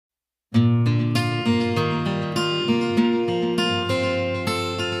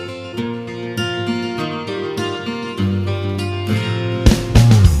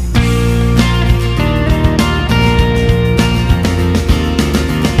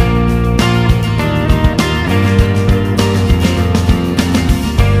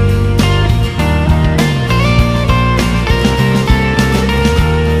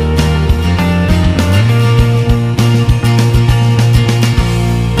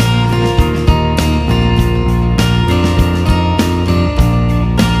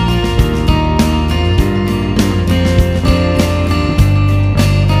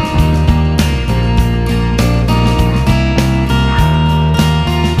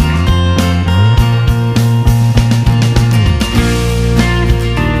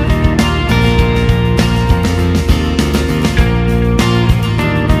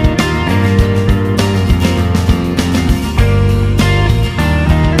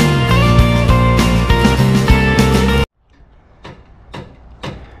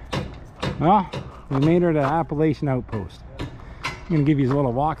Well, we made her to Appalachian Outpost. I'm going to give you a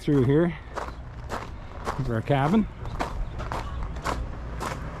little walk through here of our cabin.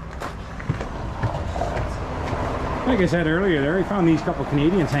 Like I said earlier there, we found these couple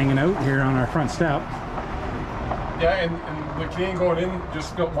Canadians hanging out here on our front step. Yeah, and the Canadian going in just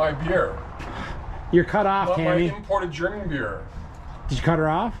spilled my beer. You're cut off, Tammy. My imported German beer. Did you cut her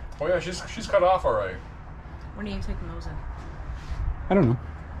off? Oh yeah, she's cut off all right. When are you taking those in? I don't know.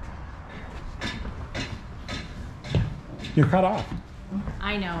 You're cut off.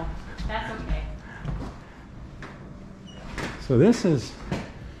 I know. That's okay. So this is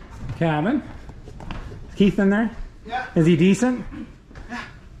the cabin. Is Keith in there? Yeah. Is he decent? Yeah.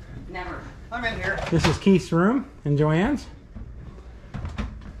 Never. I'm in here. This is Keith's room and Joanne's. You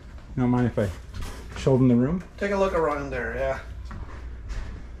don't mind if I show them the room? Take a look around there, yeah.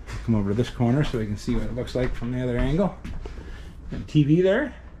 Come over to this corner so we can see what it looks like from the other angle. Got TV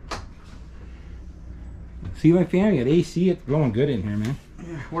there. See my fan? You got AC. It's blowing good in here, man.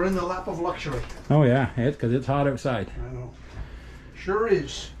 Yeah, we're in the lap of luxury. Oh yeah, because it's hot outside. I know. Sure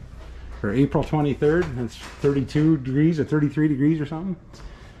is. For April 23rd, it's 32 degrees or 33 degrees or something.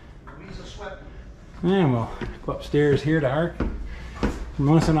 Degrees of sweat. And we'll go upstairs here to Ark.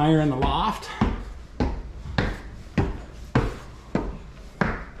 Melissa and I are in the loft.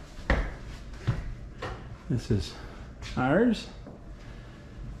 This is ours.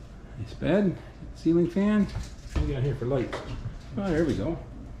 Nice bed, ceiling fan. What do we got here for lights? Oh, there we go.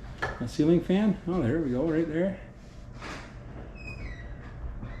 A ceiling fan. Oh, there we go, right there.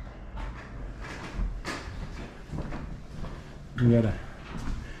 We got a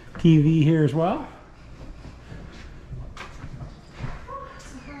TV here as well.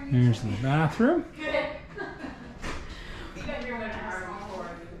 There's the bathroom.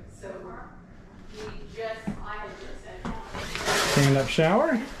 Stand-up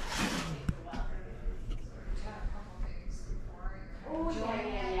shower.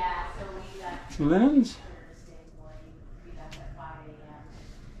 Linens.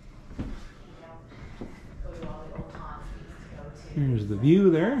 Here's the view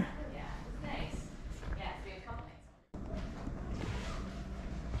there.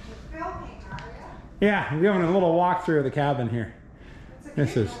 Yeah, we're going a little walk through the cabin here.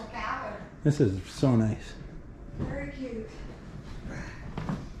 This is so nice. Very cute.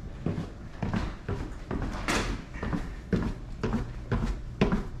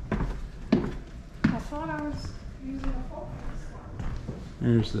 I thought I was using a focus.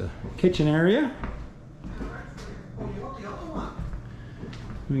 There's the kitchen area.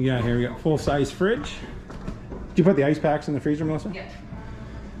 We got here, we got full-size fridge. Did you put the ice packs in the freezer, Melissa? Yeah.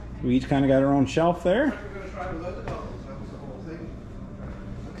 We each kind of got our own shelf there.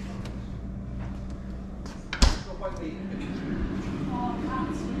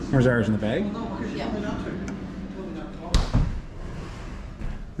 Where's ours in the bag? Yeah.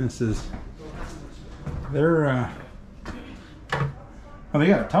 This is their, oh, they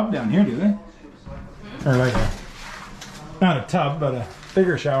got a tub down here, do they? Or like a, not a tub, but a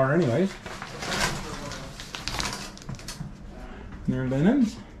bigger shower anyways. And their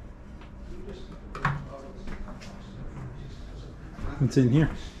linens. What's in here?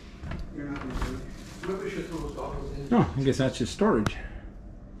 Oh, I guess that's just storage.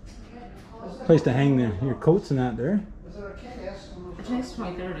 Place to hang your coats and that there. It's nice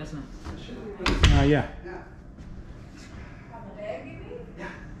 23rd, isn't it? Yeah.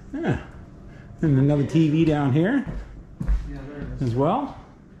 Yeah. And another TV down here as well.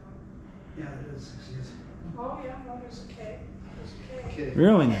 Yeah, it is. Oh yeah, no, there's a K. There's a K.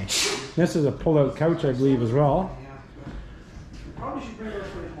 Really nice. This is a pull-out couch, I believe, as well. Probably should bring those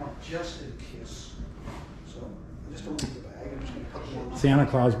more just in case. So I just don't need the bag. I'm just going to put them on. Santa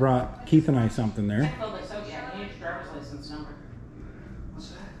Claus brought Keith and I something there. I filled this out yet. I need your driver's license number. What's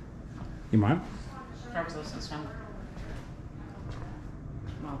that? You mind? Driver's license number.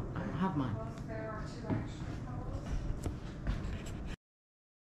 Well, I don't have mine.